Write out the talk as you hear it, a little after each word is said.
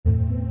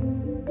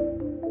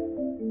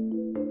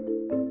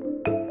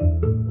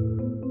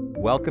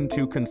Welcome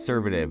to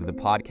Conservative, the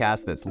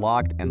podcast that's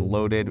locked and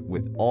loaded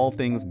with all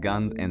things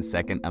guns and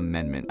Second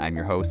Amendment. I'm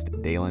your host,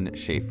 Dalen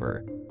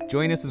Schaefer.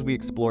 Join us as we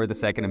explore the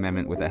Second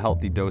Amendment with a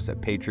healthy dose of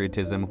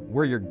patriotism.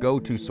 We're your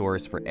go-to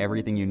source for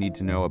everything you need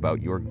to know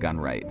about your gun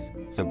rights.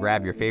 So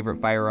grab your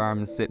favorite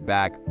firearms, sit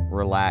back,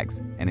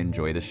 relax, and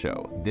enjoy the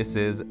show. This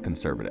is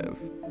Conservative.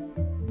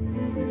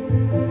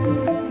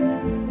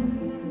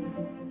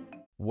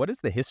 What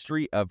is the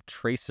history of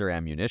tracer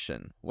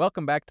ammunition?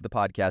 Welcome back to the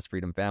podcast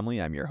Freedom Family.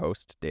 I'm your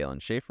host, Dalen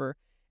Schaefer,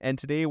 and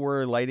today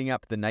we're lighting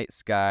up the night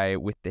sky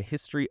with the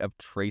history of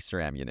tracer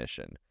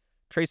ammunition.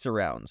 Tracer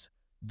rounds,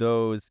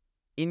 those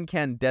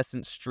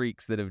incandescent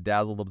streaks that have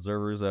dazzled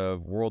observers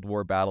of World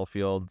War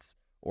battlefields,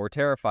 or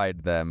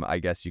terrified them, I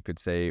guess you could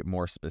say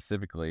more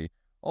specifically,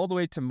 all the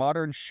way to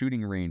modern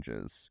shooting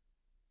ranges.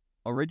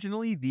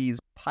 Originally, these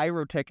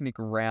pyrotechnic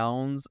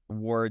rounds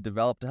were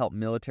developed to help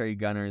military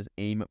gunners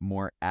aim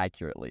more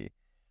accurately,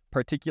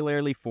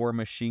 particularly for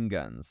machine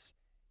guns.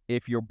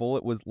 If your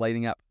bullet was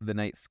lighting up the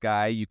night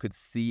sky, you could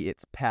see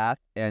its path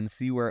and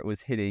see where it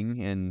was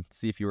hitting and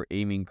see if you were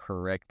aiming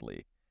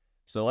correctly.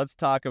 So let's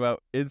talk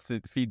about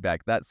instant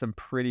feedback. That's some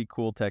pretty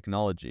cool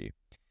technology.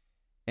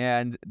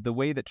 And the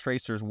way that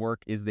tracers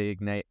work is they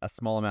ignite a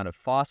small amount of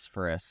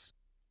phosphorus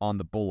on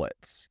the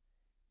bullets.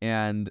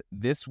 And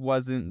this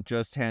wasn't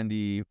just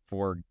handy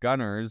for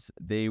gunners,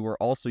 they were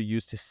also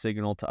used to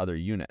signal to other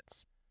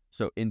units,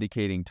 so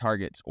indicating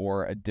targets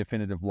or a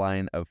definitive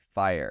line of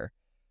fire.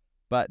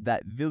 But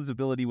that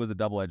visibility was a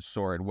double-edged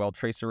sword. While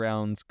tracer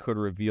rounds could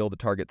reveal the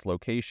target's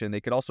location, they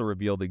could also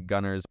reveal the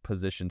gunner's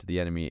position to the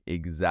enemy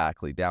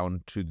exactly,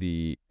 down to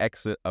the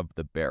exit of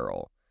the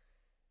barrel.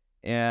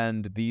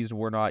 And these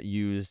were not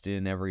used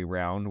in every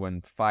round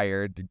when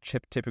fired.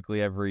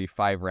 Typically every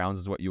 5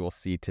 rounds is what you will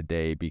see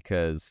today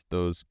because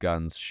those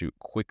guns shoot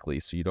quickly,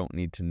 so you don't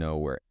need to know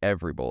where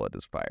every bullet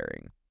is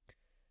firing.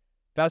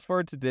 Fast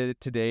forward to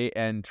today,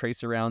 and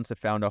tracer rounds have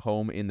found a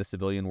home in the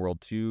civilian world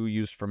too,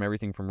 used from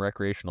everything from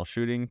recreational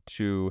shooting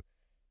to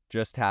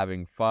just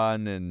having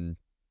fun and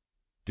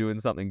doing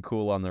something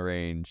cool on the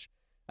range.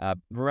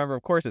 Remember,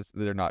 of course,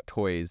 they're not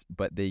toys,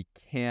 but they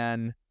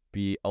can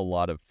be a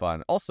lot of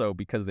fun. Also,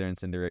 because they're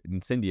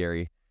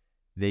incendiary,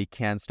 they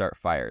can start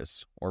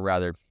fires, or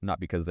rather, not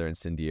because they're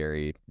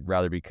incendiary,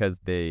 rather because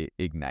they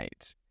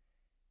ignite.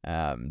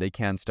 They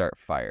can start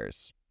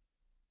fires.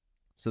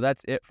 So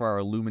that's it for our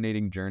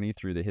illuminating journey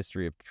through the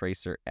history of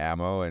tracer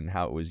ammo and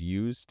how it was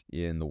used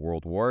in the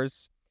World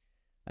Wars.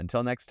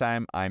 Until next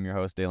time, I'm your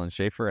host, Dalen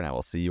Schaefer, and I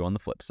will see you on the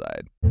flip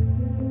side.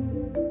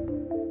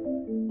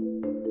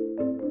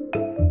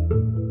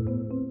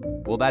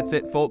 Well, that's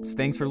it, folks.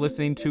 Thanks for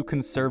listening to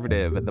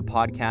Conservative, the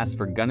podcast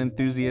for gun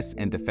enthusiasts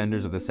and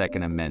defenders of the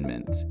Second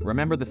Amendment.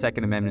 Remember, the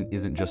Second Amendment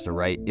isn't just a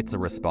right, it's a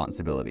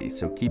responsibility.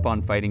 So keep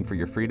on fighting for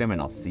your freedom, and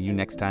I'll see you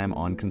next time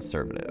on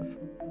Conservative.